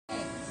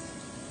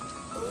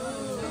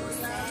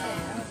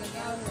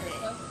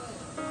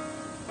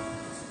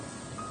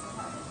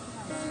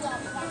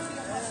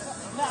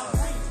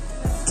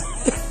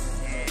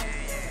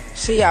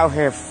She out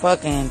here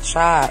fucking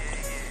chopped.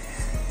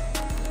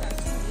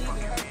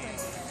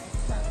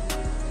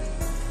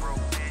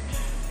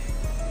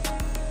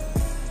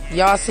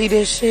 Y'all see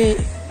this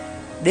shit?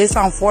 This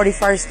on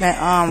 41st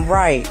and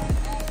right.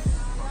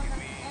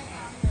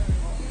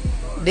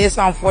 This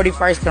on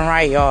 41st and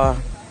right, y'all.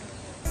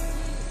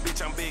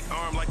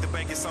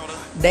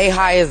 They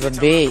high as a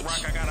bitch.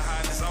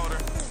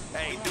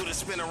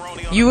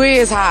 You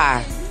is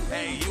high.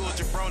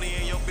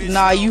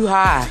 Nah, you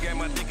high.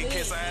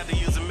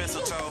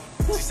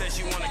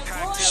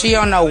 She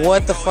don't know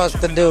what the fuck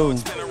to do.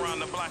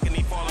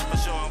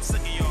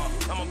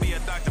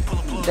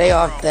 They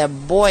off that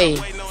boy.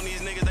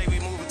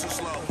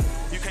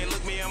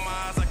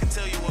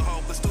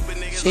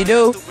 She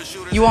do?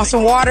 You want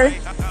some water?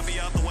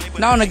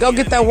 No, go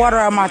get that water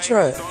out of my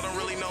truck.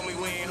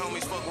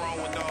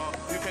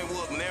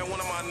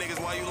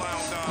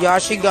 Y'all,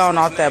 she going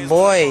off that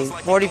boy.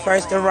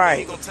 41st and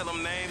right.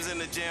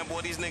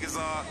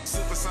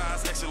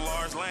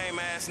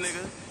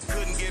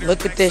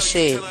 Look at this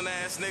shit.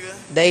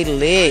 They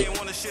lit.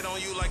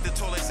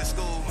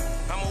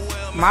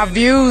 My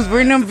views,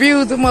 bring them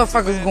views, the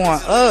motherfuckers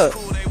going up.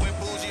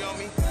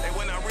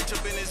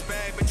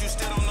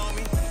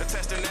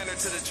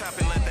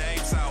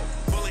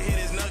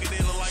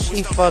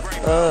 She fucked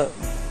up.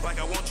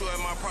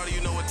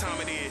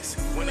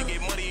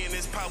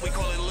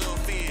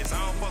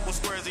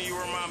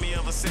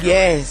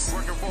 Yes,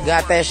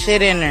 got that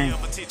shit in there.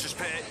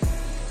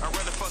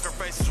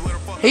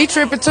 He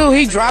tripping too.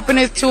 He dropping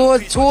his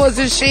tours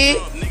and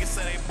shit.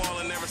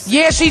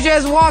 Yeah, she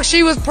just walked.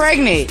 She was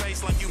pregnant.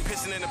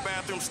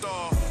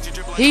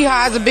 He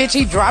high as a bitch.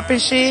 He dropping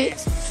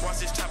shit.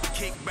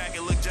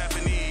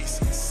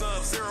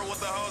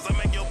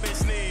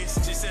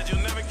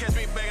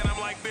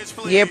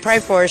 Yeah, pray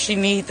for her. She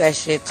needs that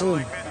shit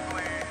too.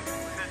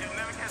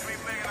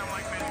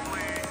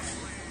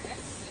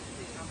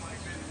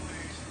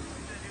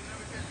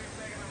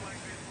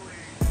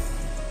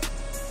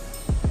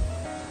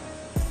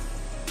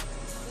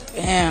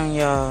 Damn,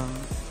 y'all.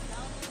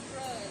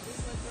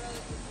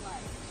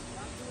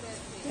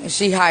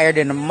 She higher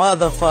than a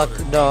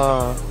motherfucker,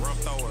 dog.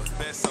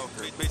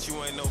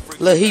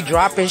 Look, he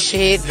dropping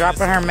shit,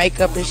 dropping her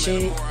makeup and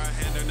shit.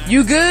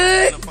 You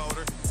good?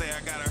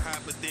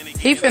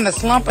 He finna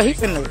slump her. He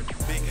finna.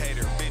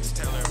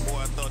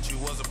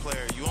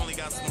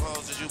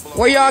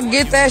 Where y'all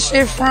get that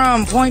shit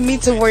from? Point me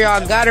to where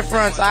y'all got it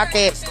from so I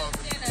can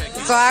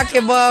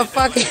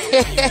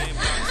motherfucking.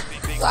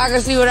 So I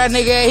can see what that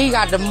nigga, he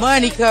got the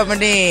money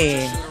coming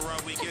in.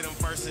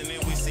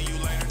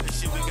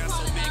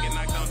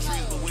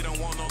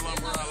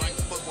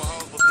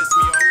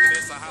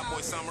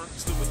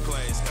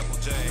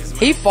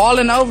 He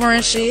falling over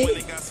and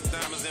shit.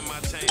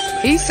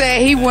 He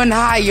said he wasn't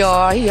high,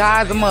 y'all. He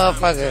high as a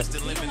motherfucker.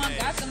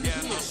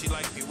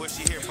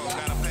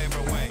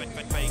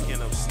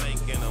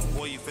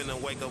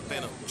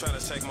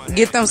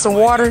 Get them some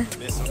water.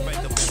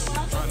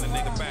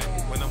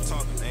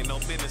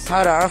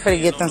 Hold on, I'm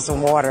finna get them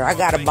some water. I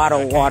got a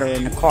bottle of water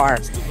in the car.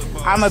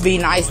 I'ma be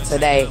nice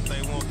today.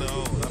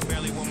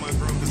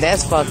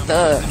 That's fucked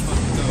up.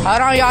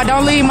 Hold on, y'all.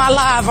 Don't leave my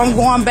live. I'm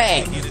going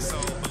back.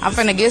 I'm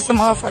finna get some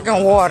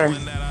motherfucking water.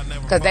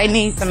 Cause they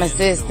need some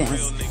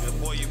assistance.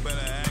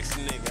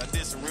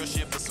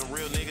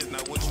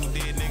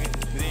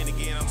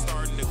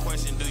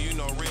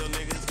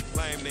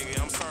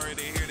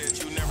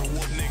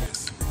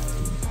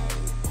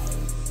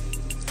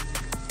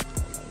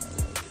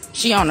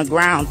 She on the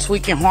ground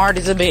tweaking hard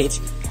as a bitch.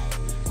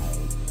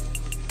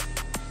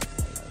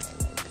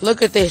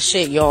 Look at this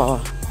shit, y'all.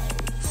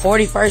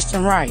 41st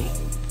and right.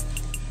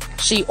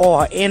 She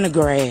all in the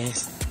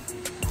grass.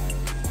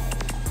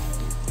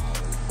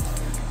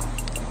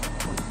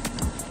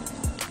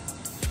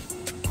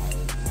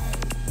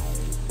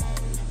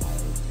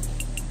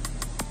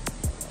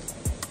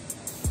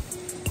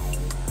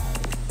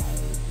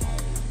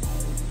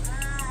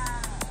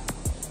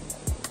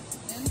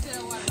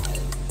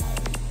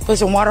 Put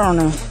some water on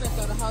them.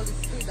 Throw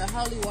the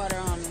holy water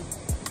on them.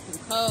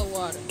 Some cold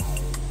water.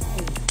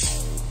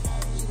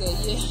 She said,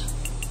 yeah.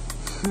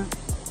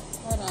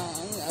 Hold on,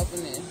 I'm gonna open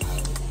this.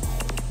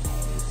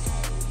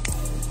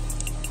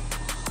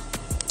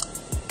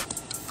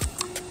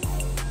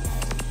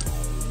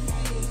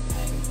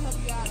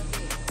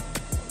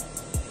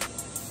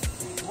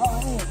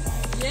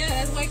 Yeah,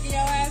 that's waking your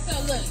ass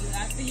up. Look,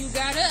 I see you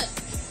got up.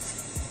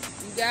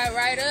 You got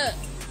right up.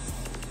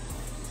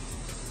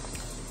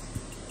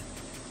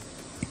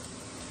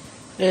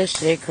 This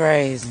shit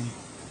crazy.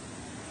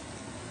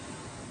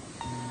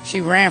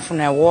 She ran from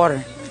that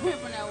water.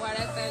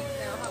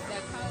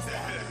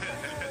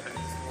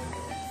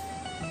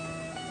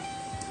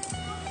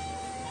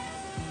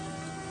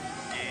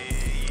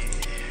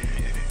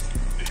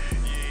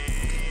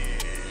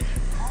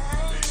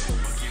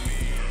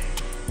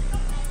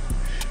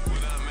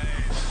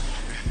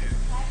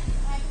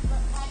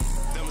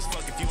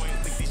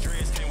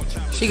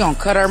 She gonna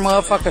cut her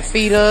motherfucking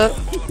feet up.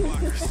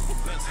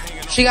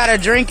 She gotta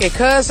drink it.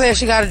 Cuz said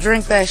she gotta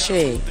drink that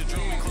shit.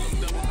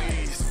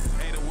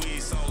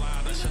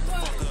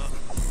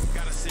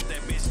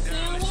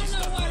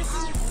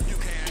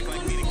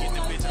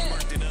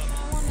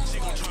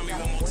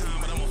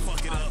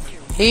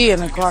 He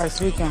in the car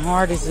tweaking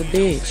hard as a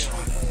bitch.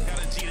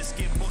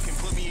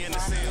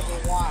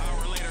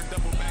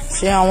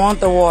 She don't want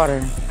the water.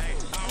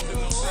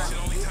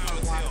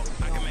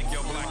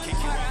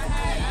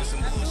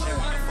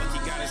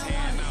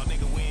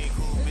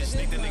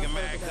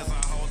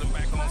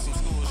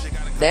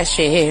 That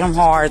shit hit him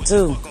hard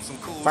too.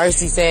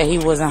 First he said he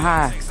wasn't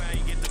high.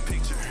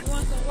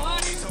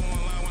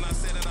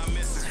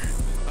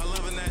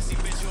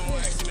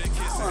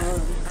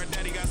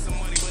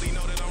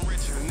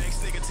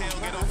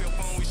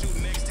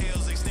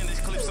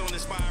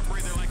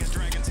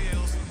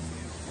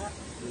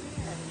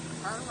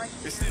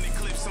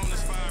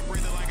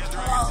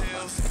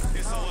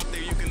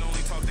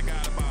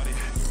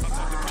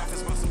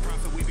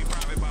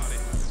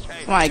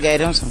 Somebody gave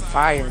them some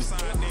fire.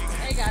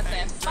 They got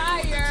that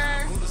fire. They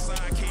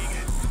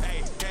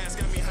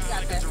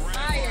got that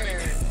fire.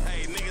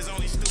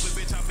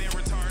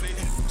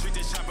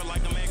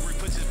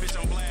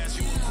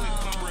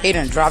 He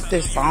done dropped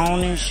his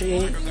phone and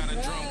shit.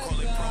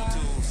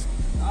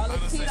 All the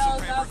Tito's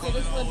out there,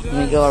 this little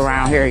Let me go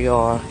around here,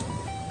 y'all.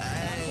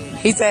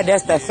 He said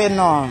that's the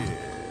fentanyl.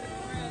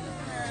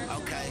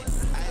 Okay,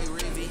 hey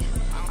Rivi,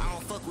 I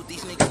don't fuck with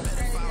these niggas.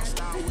 Better file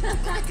style with the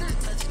Glock, get the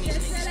touching these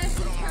niggas.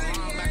 Put on my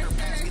linebacker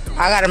pass, get the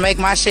I gotta make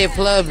my shit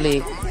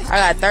public.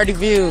 I got 30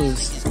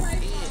 views.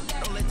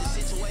 don't let the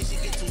situation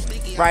get too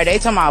sticky. Right, they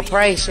talking about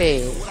pray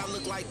shit. What I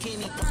look like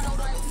Kenny, pulled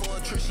up before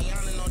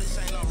Trishiana, know this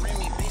ain't no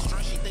Remy. Bitch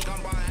drunk, she think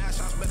I'm buying ass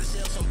shots, better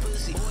sell some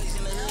pussy. Boys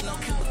in the hood, no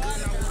keep a gun,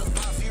 I would've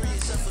bought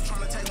furious up for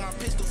trying to take my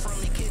pistol from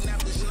me. Kidnap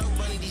the snow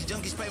bunny, these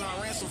junkies pay my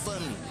ransom for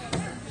me.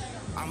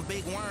 I'm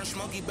big worm,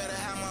 Smokey better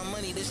have my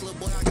money. This little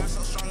boy I got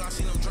so strong, I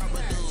seen him drop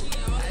a dude.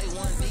 I ain't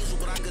one diesel,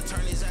 but I could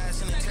turn his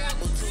ass into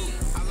terrible too.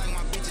 I like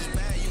my bitches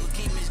bad, you can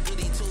keep Miss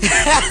Goody too.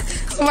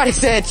 Somebody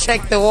said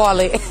check the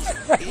wallet.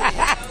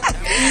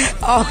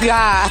 Oh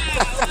God.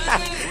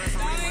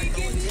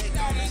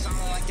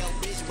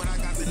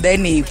 They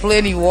need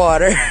plenty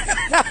water.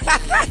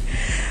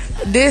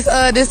 This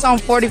on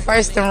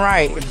 41st and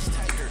Right.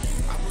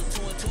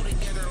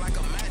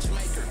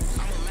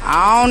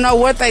 I don't know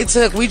what they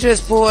took. We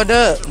just pulled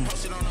up.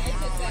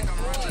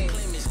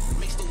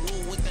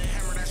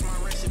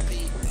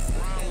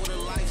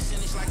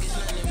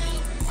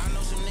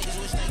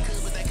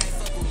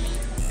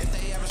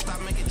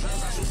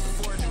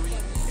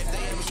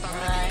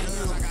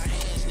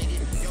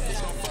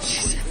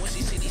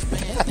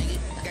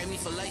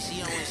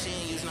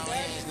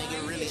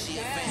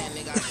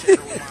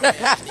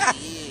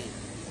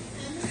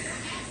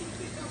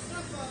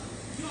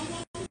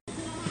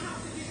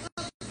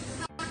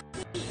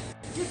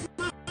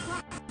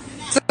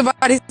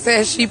 Somebody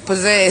said she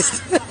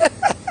possessed.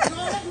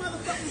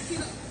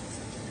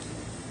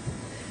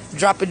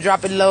 Drop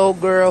it low,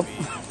 girl.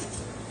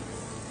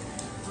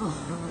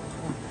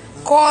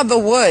 Call the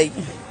what?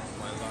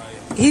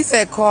 He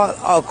said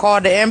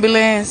call the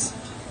ambulance.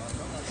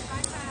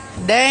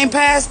 They ain't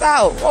passed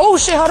out. Oh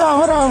shit, hold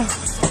on.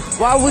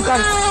 Why we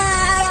got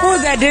who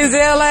was that,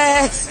 Denzel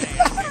ass?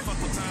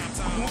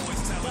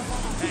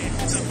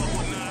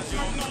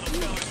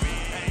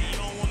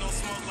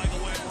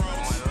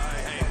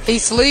 He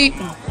sleep.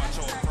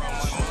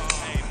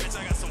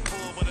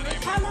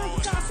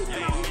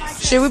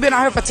 Shit, we been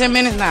out here for 10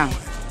 minutes now.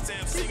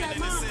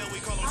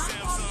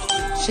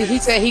 Shit, he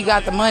said he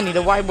got the money.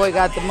 The white boy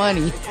got the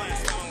money.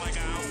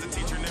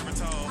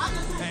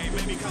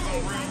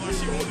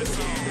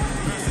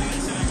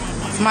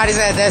 Somebody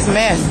said that's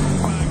meth.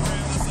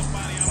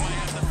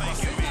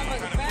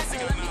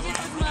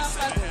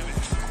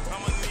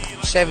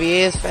 Chevy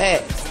is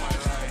fat.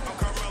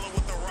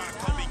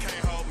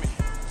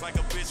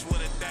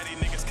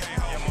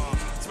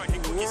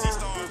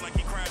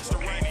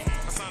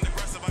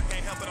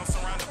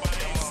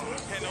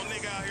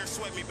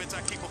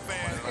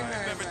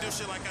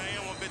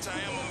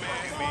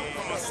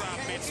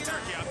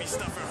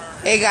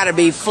 It gotta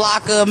be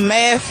Flocka,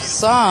 meth,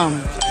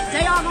 some.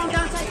 They all gonna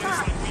down take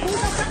part.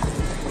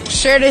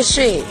 Share this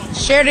shit.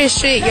 Share this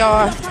shit,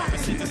 y'all.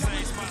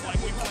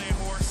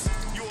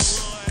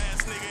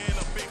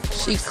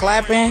 She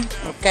clapping.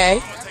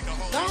 Okay.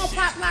 Don't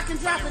pop, lock, and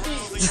drop it then.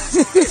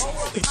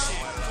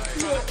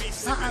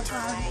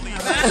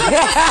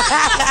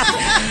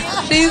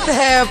 She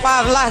said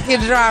pop, lock,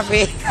 and drop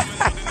it.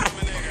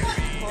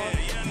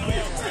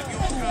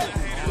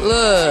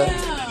 Look.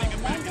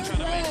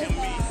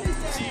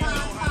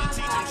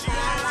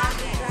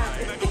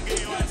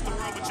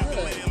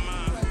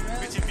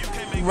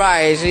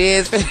 Right, she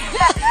is.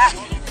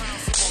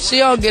 She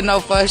don't get no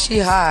fuck, she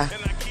high.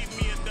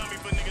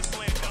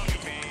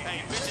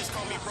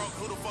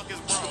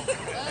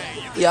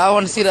 Y'all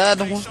want to see the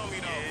other one?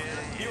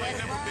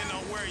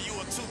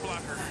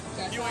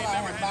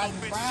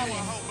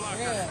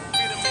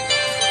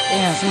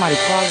 Damn, somebody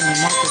calling me.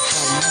 Marcus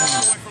calling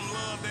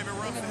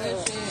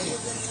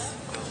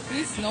me.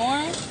 He's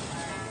snoring.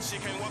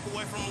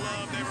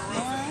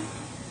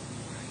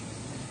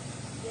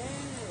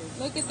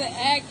 Look at the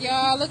act,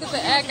 y'all. Look at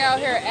the act out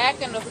here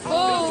acting the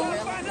fool.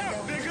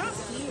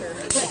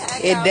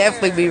 It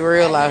definitely be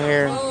real out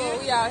here. Oh,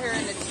 we out here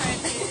in the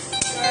trenches.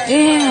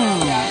 Damn.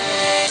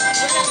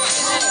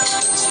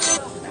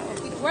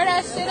 Where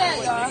that shit at,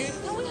 y'all?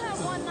 Can we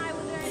have one night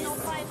when there ain't no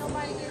fight,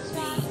 nobody gets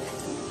shot?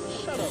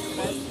 Shut up,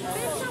 man.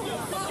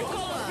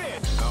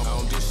 I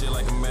don't do shit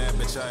like a mad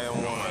bitch, I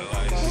am one.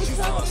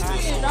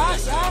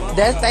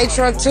 That's their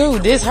truck too.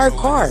 This her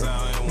car.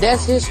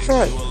 That's his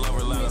truck.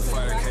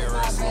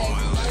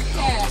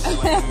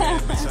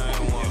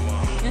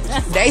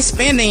 They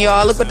spinning,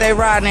 y'all. Look what they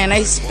riding in.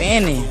 They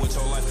spinning.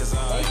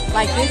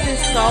 Like, this is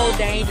so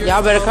dangerous.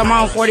 Y'all better come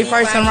on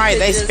 41st and right.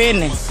 They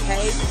spinning.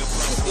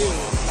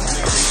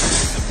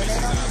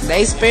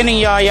 They spinning,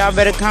 y'all. Y'all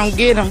better come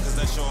get them.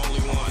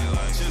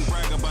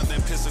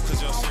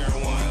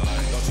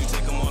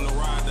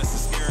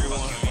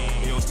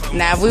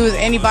 Now, if we was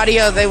anybody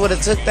else, they would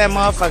have took that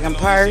motherfucking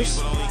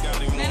purse. Man,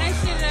 that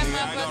shit that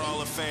motherfucker.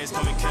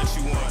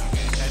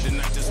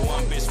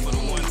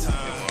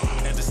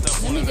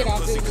 Let me get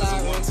off this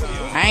live real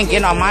quick. I ain't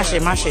getting on my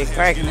shit. My shit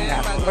cracking. I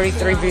got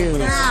 43 views.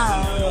 They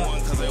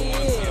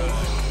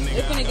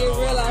finna get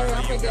real out here.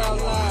 I'm finna get all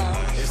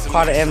live.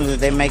 Call the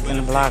ambulance. They making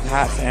the block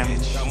hot, family.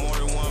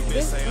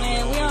 This,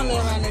 man, we don't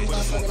live around this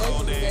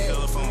motherfucker.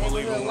 That's what that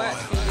neighborhood watch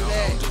can do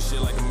that.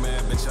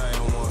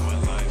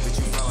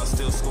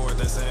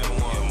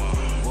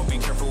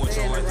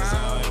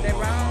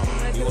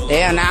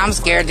 Damn, now I'm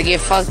scared to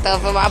get fucked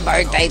up for my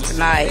birthday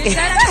tonight. Is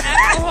that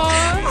alcohol?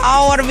 I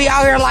don't want to be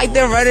out here like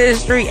them running the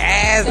street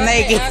ass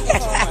naked.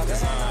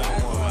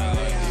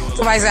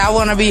 Somebody said I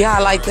want to be high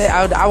like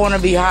that. I want to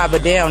be high,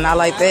 but damn, not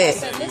like that.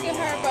 Look at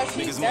her, but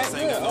she's that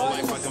good. All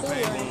in the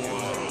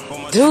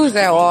sewer. Dudes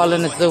that all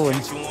in the sewer.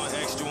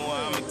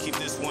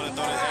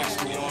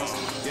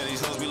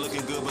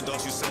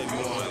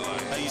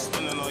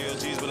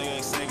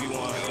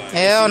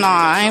 Hell no,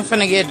 I ain't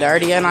finna get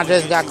dirty, and I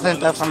just got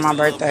cleaned up for my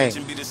birthday.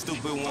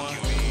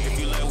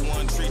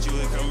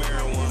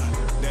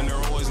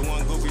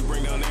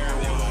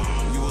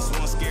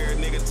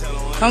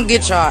 Come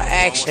get y'all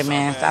action,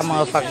 man. That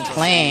motherfucker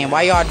playing.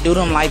 Why y'all do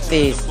them like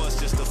this?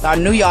 Y'all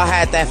knew y'all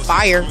had that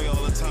fire,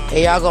 and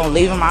y'all gonna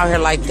leave them out here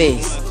like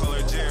this.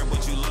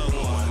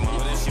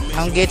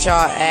 Come get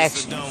y'all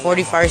action.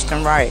 41st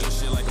and right.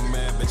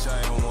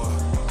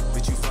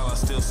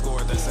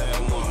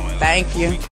 Thank you.